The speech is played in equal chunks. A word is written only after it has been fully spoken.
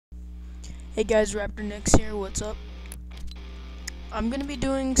Hey guys, Raptor Nix here, what's up? I'm gonna be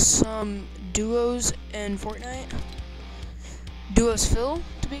doing some duos in Fortnite. Duos Phil,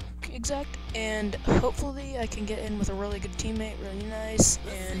 to be exact, and hopefully I can get in with a really good teammate, really nice,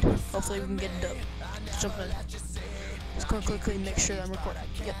 and hopefully we can get a dub. Let's jump in. Let's go quickly make sure that I'm recording.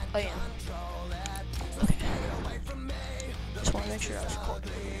 Yep, I am. Okay. Just wanna make sure I was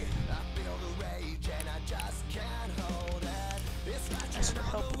recording. Thanks for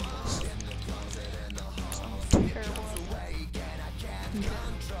helping us. Terrible. Okay.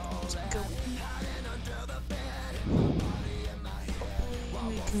 Let's go.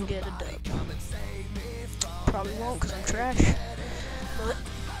 Hopefully we can get a dub. Probably won't because I'm trash. But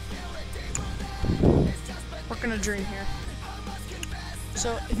we're gonna dream here.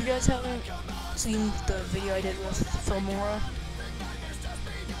 So if you guys haven't seen the video I did with Filmora,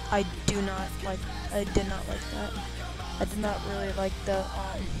 I did not like that. I did not really like the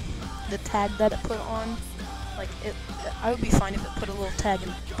tag that it put on. Like I would be fine if it put a little tag in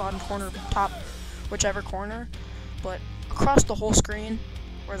the bottom corner, top, whichever corner, but across the whole screen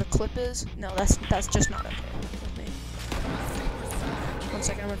where the clip is, no, that's just not okay with me. 1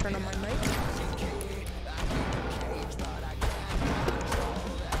 second, I'm gonna turn on my mic.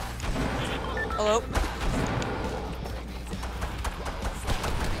 Hello?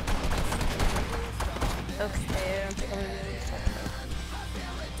 Okay, I don't think I'm gonna be able to talk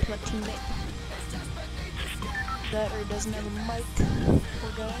to my teammate. That or doesn't have a mic.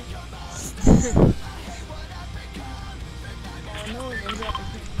 Poor guy. Oh no, there's up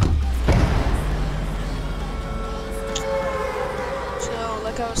here. So,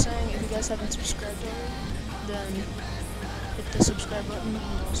 like I was saying, if you guys haven't subscribed already, then hit the subscribe button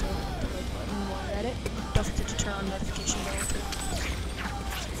and also hit the like button while you're at it. Don't forget to turn on notification bell too.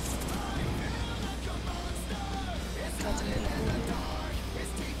 Got some people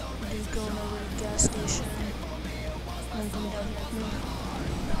going over to the gas station. I'm coming down here with me.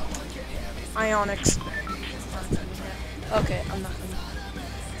 Ionics. Okay, I'm not gonna.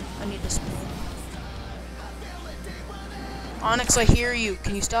 I need to spin. Onyx, I hear you.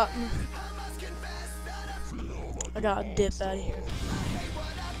 Can you stop me? I gotta dip out of here.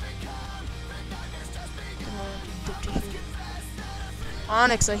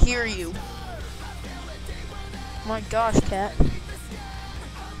 Onyx, I hear you. My gosh, cat.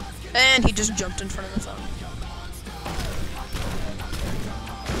 And he just jumped in front of the phone.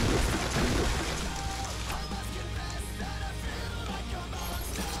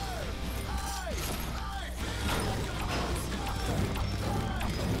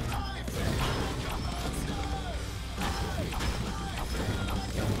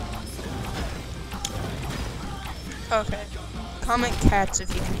 Okay. Comment cats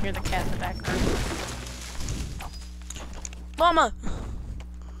if you can hear the cat in the background. Mama!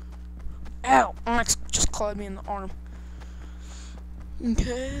 Ow! Onyx just clawed me in the arm.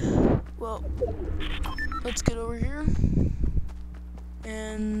 Okay. Well, let's get over here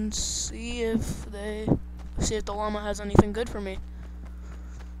and see if the llama has anything good for me.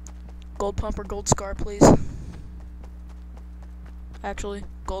 Gold pump or gold scar, please. Actually,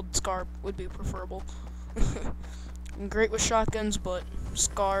 gold scar would be preferable. I'm great with shotguns, but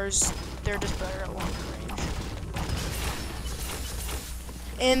scars, they're just better at longer range.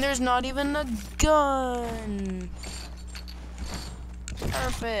 And there's not even a gun!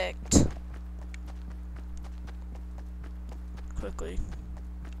 Perfect! Quickly.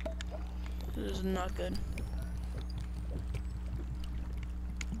 This is not good.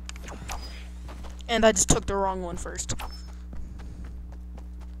 And I just took the wrong one first.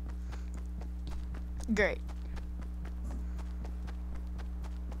 Great.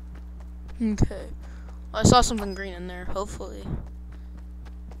 Okay. I saw something green in there, hopefully.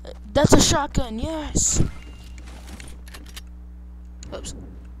 That's a shotgun, yes! Oops.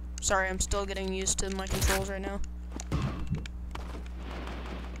 Sorry, I'm still getting used to my controls right now.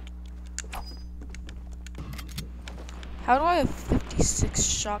 How do I have 56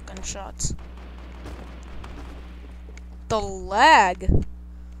 shotgun shots? The lag!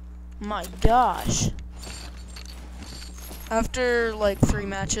 My gosh. After like 3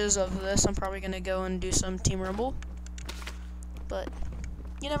 matches of this, I'm probably gonna go and do some Team Rumble. But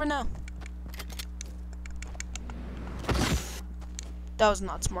you never know. That was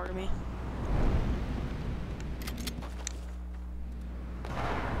not smart of me.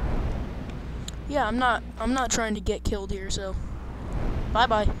 Yeah, I'm not trying to get killed here, so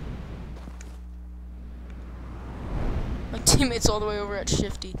bye-bye. My teammate's all the way over at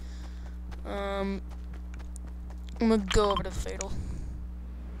Shifty. I'm gonna go over to the Fatal.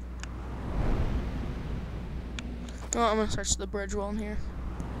 Oh, I'm gonna search the bridge while I'm here.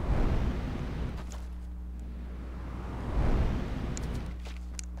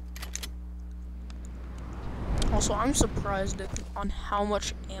 Also, I'm surprised on how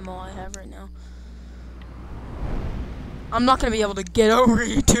much ammo I have right now. I'm not gonna be able to get over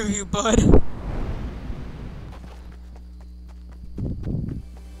to you, bud.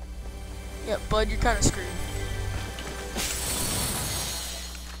 Yeah, bud, you're kind of screwed.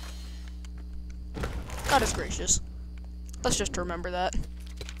 God is gracious. Let's just remember that.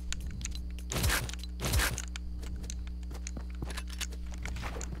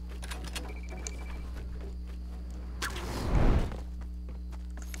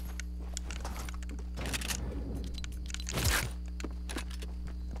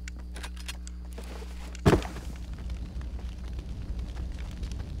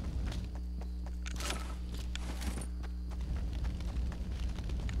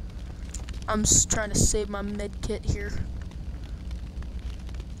 I'm just trying to save my med kit here.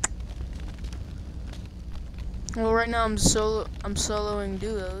 Well, right now I'm soloing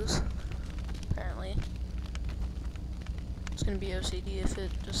duos. Apparently, it's gonna be OCD if it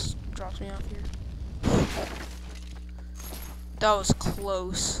just drops me off here. That was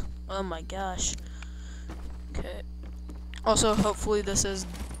close. Oh my gosh. Okay. Also, hopefully this is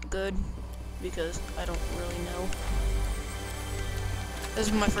good because I don't really know. This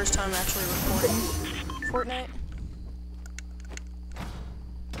is my first time actually recording Fortnite.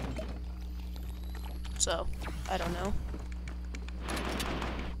 So, I don't know.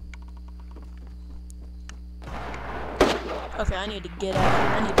 Okay, I need to get out of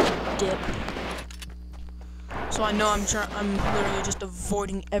here. I need to dip. So I know I'm literally just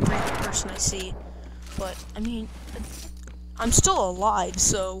avoiding every person I see. But, I mean, I'm still alive,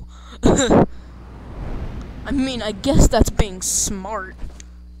 so... I mean, I guess that's being smart,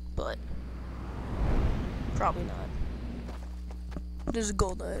 but probably not. There's a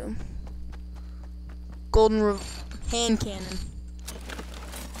gold item. Golden hand cannon.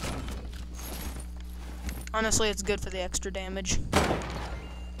 Honestly, it's good for the extra damage.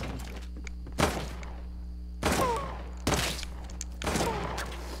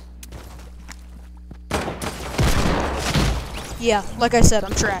 Yeah, like I said,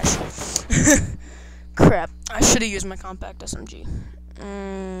 I'm trash. Crap. I should have used my compact SMG.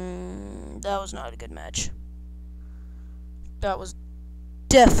 That was not a good match. That was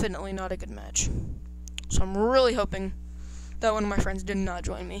definitely not a good match. So I'm really hoping that one of my friends did not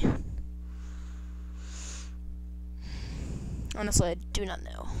join me. Honestly, I do not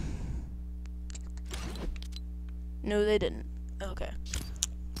know. No, they didn't. Okay.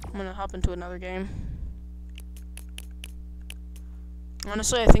 I'm gonna hop into another game.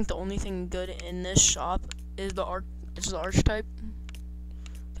 Honestly, I think the only thing good in this shop is the archetype.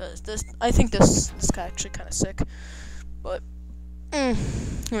 Cause I think this guy actually kind of sick, but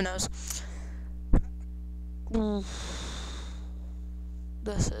who knows?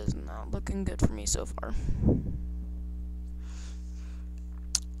 This is not looking good for me so far.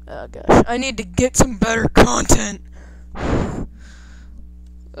 Oh gosh, I need to get some better content.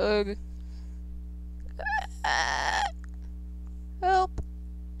 Ugh. Help.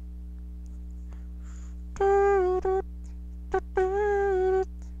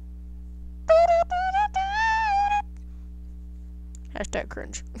 Hashtag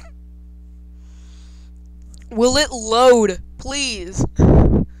cringe. Will it load, please?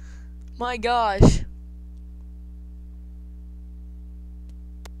 My gosh.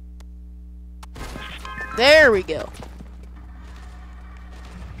 There we go.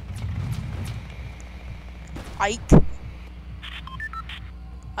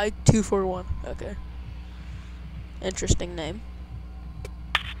 Ike 241. Okay. Interesting name.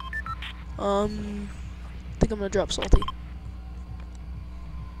 I think I'm gonna drop Salty.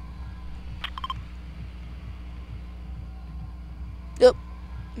 Yep.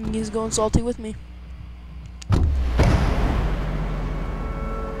 He's going Salty with me.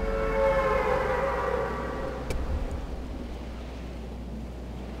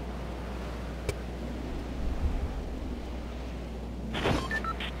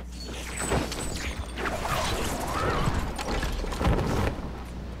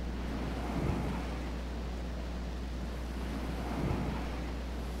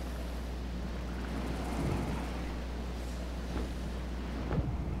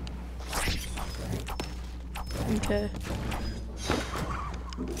 Okay.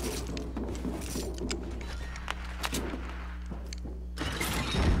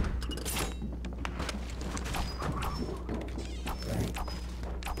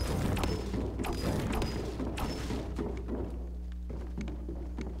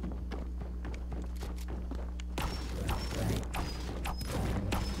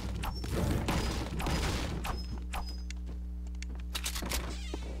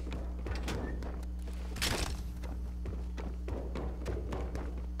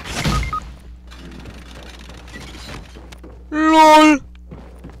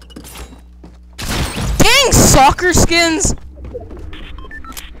 soccer skins?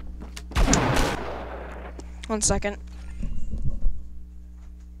 1 second.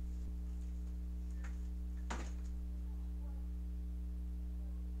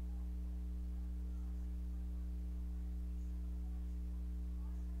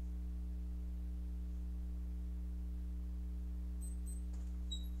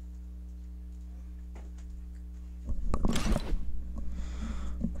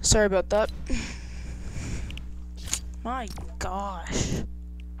 Sorry about that. My gosh.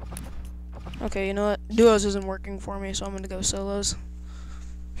 Okay, you know what? Duos isn't working for me, so I'm gonna go solos.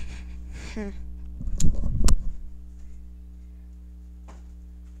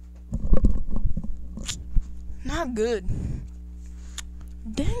 Not good.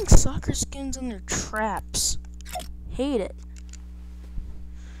 Dang soccer skins and their traps. Hate it.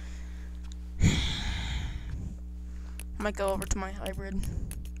 Might go over to my hybrid.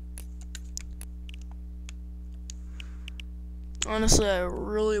 Honestly, I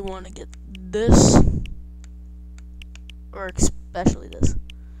really want to get this, or especially this.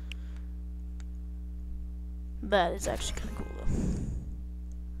 That is actually kind of cool,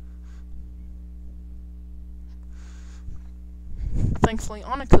 though. Thankfully,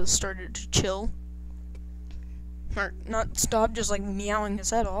 Annika started to chill. Or not stop, just like meowing his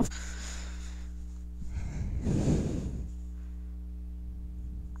head off.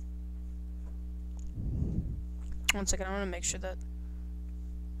 One second, I want to make sure that.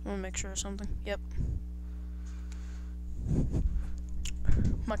 I want to make sure of something. Yep.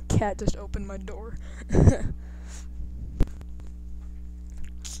 My cat just opened my door.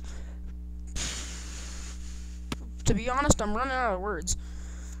 To be honest, I'm running out of words.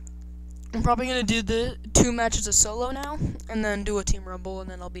 I'm probably gonna do the 2 matches of solo now, and then do a team rumble,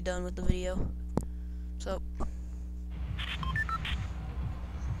 and then I'll be done with the video. So.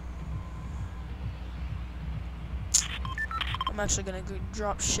 I'm actually gonna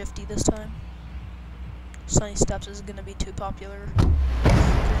drop Shifty this time. Sunny Steps is gonna be too popular.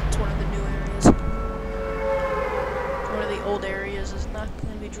 It's one of the new areas. One of the old areas is not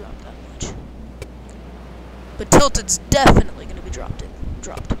gonna be dropped that much. But Tilted's definitely gonna be dropped.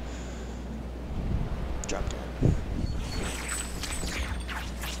 Dropped it.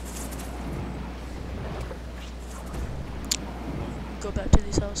 Go back to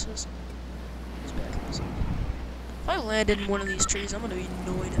these houses. These back houses. If I landed in one of these trees, I'm gonna be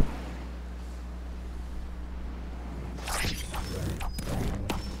annoyed.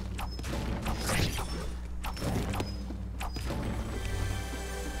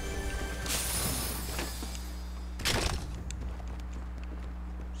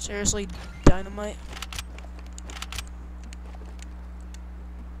 Seriously, dynamite?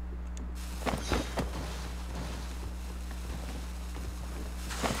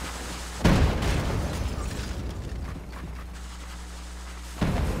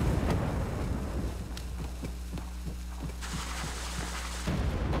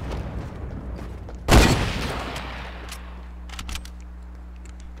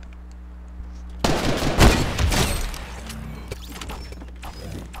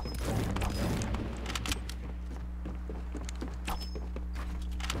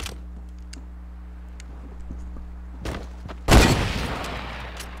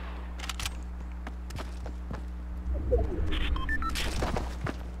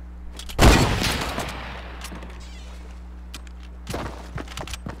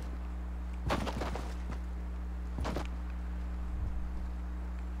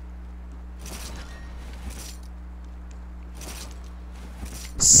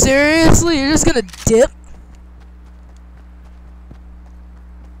 Seriously, you're just gonna dip?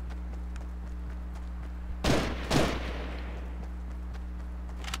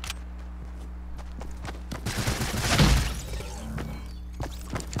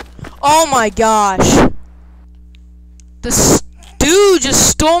 Oh my gosh. This dude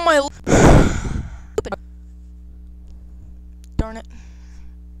just stole my... Darn it.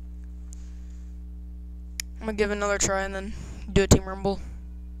 I'm gonna give it another try and then do a team rumble.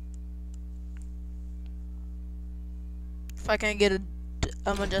 If I can't get it,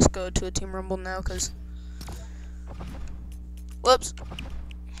 I'm gonna just go to a team rumble now, cause... Whoops.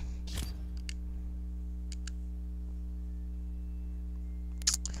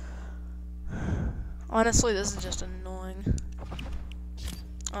 Honestly, this is just annoying.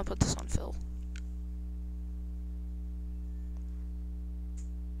 I'll put this on Phil.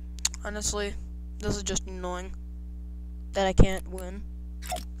 Honestly, this is just annoying that I can't win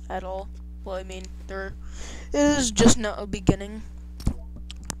at all. Well, I mean, there is just not a beginning.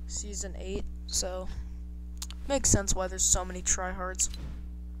 Season 8, so makes sense why there's so many tryhards.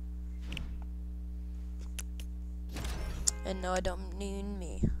 And no, I don't mean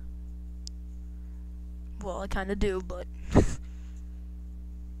me. Well, I kinda do, but...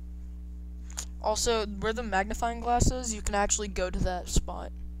 Also, where the magnifying glass is, you can actually go to that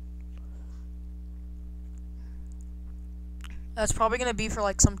spot. That's probably gonna be for,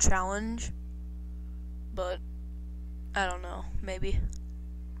 like, some challenge. But, I don't know. Maybe.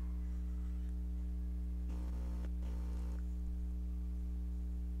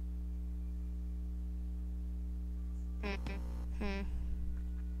 Hmm.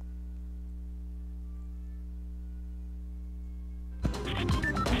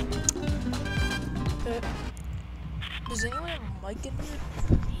 Does anyone have a mic in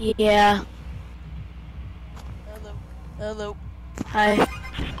here? Yeah. Hello. Hello. Hi.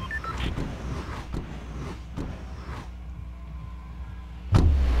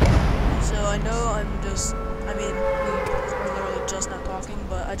 So I know we're literally just not talking,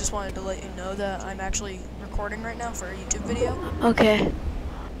 but I just wanted to let you know that I'm actually recording right now for a YouTube video. Okay.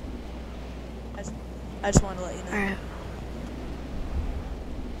 I just wanted to let you know. Alright.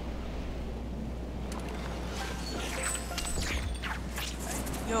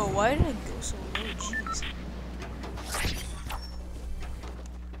 Yo, why did I go so low? Jeez.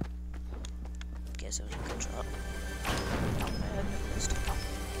 Guess it was a good shot. I had missed.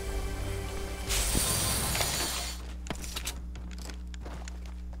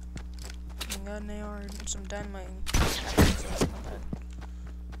 I got an AR and some dynamite. So that's not bad.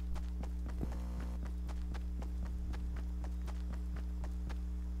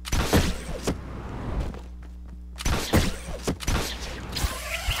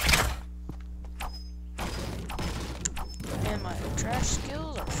 And my trash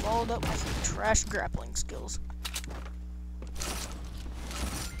skills are followed up with trash grappling skills.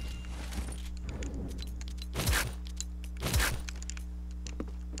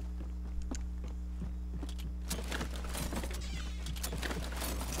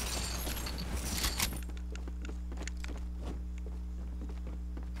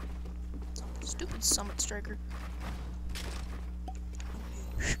 Stupid summit striker.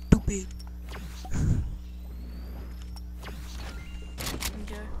 Stupid.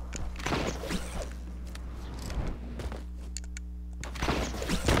 Okay.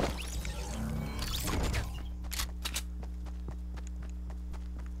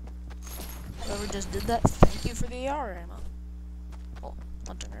 Whoever just did that, thank you for the AR ammo. Well,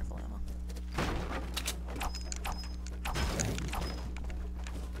 hunting rifle ammo.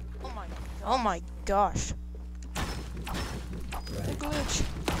 Oh my gosh. A glitch.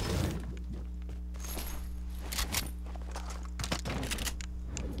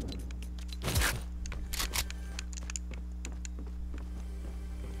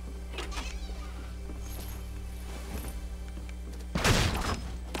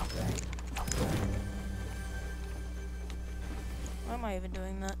 Why am I even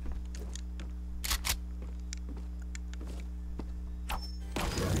doing that?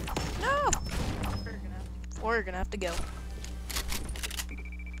 No! We're gonna have to go.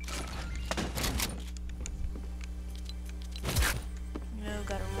 You know,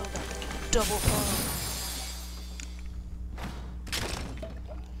 gotta roll that double pump.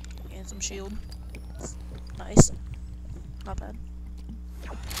 And some shield. Nice. Not bad.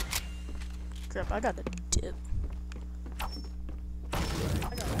 Crap, I gotta dip.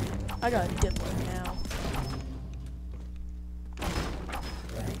 I gotta dip right now.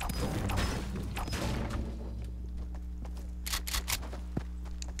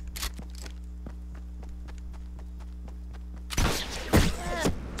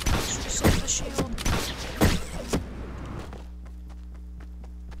 Should've saved the shield.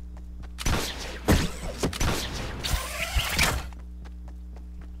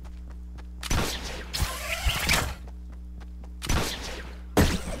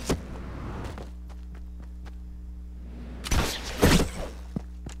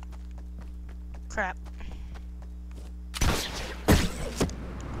 Crap.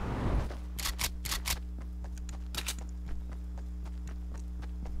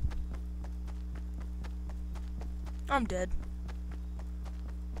 I'm dead.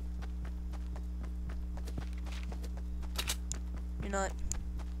 You know what?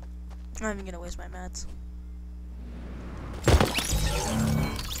 I'm not even gonna waste my mats.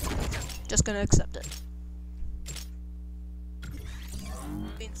 Just gonna accept it.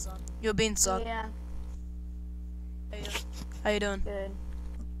 Bean suck. Yo, bean suck. Yeah. How you doing? Good.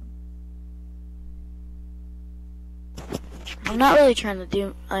 I'm not really trying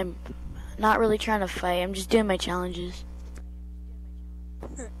to fight. I'm just doing my challenges.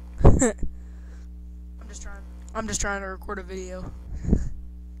 I'm just trying to record a video.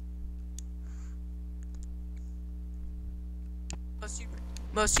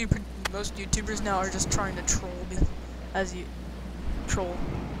 most YouTubers now are just trying to troll me, as you troll.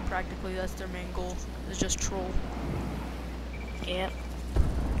 Practically, that's their main goal. Is just troll. Yep.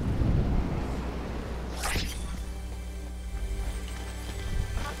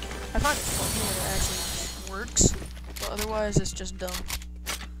 I find it funny when it actually works, but otherwise it's just dumb.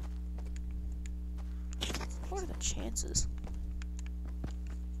 What are the chances?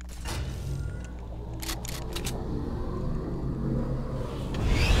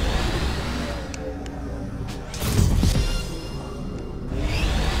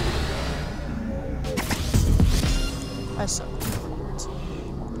 I suck.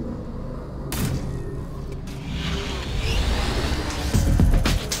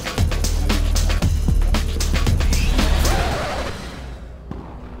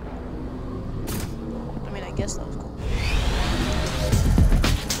 I mean, I guess that was cool.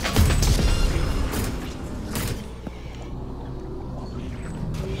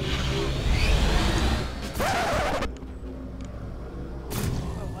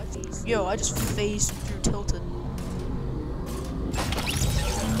 Yo, I just phased through tilted.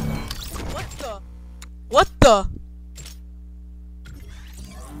 What the? What the?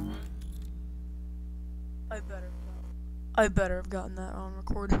 I better have gotten that on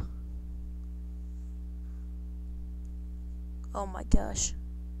record. Oh my gosh.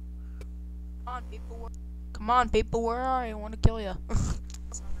 Come on, people, where are you? I want to kill you.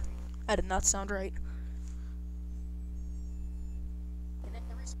 That did not sound right.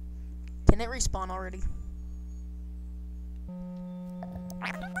 Can it respawn already?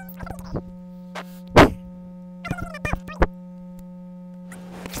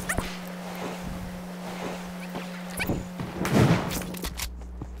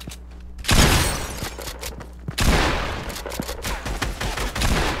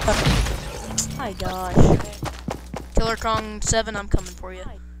 Oh my gosh. Killer Kong 7, I'm coming for you.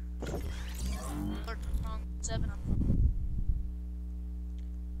 Killer Kong 7,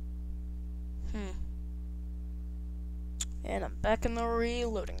 And I'm back in the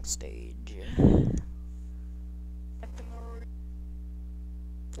reloading stage.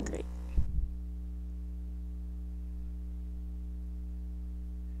 Great.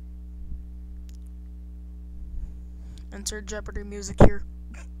 Insert Jeopardy music here.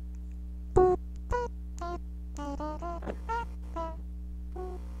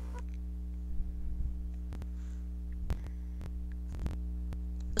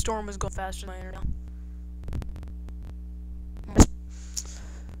 The storm is going faster than my internet.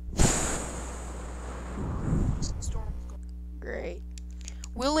 Great.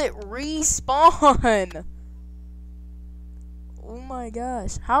 Will it respawn? Oh my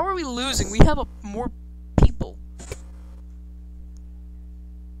gosh. How are we losing? We have more people.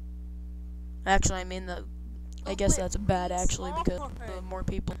 Actually, I mean, I guess that's bad, actually, because the more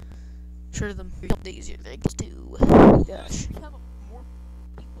people, sure, the easier they get to. Gosh.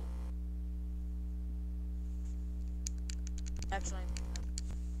 Actually,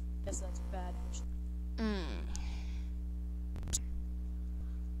 I guess that's bad, actually.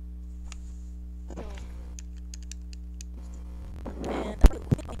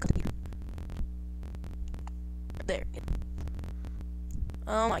 There.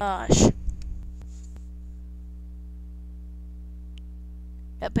 Oh my gosh.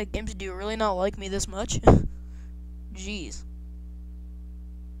 Epic Games, do you really not like me this much? Jeez.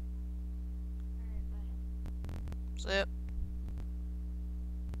 So, yep.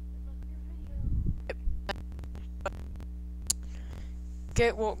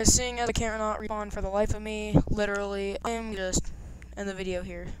 Okay, well, seeing as I can't not respawn for the life of me, literally, I'm just end the video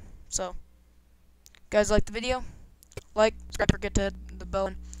here. So, guys, like the video? Like, subscribe, don't forget to hit the bell,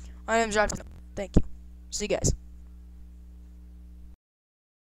 and I am John. Thank you. See you guys.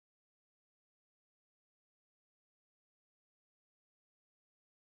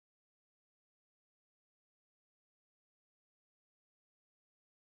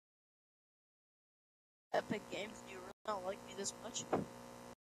 Epic Games, do you really not like me this much?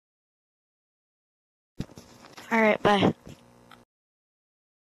 Alright, bye.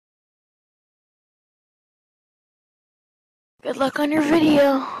 Good luck on your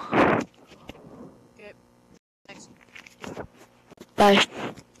video. Okay, thanks. Bye.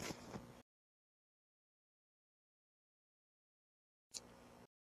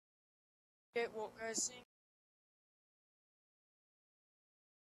 Okay, well, guys, see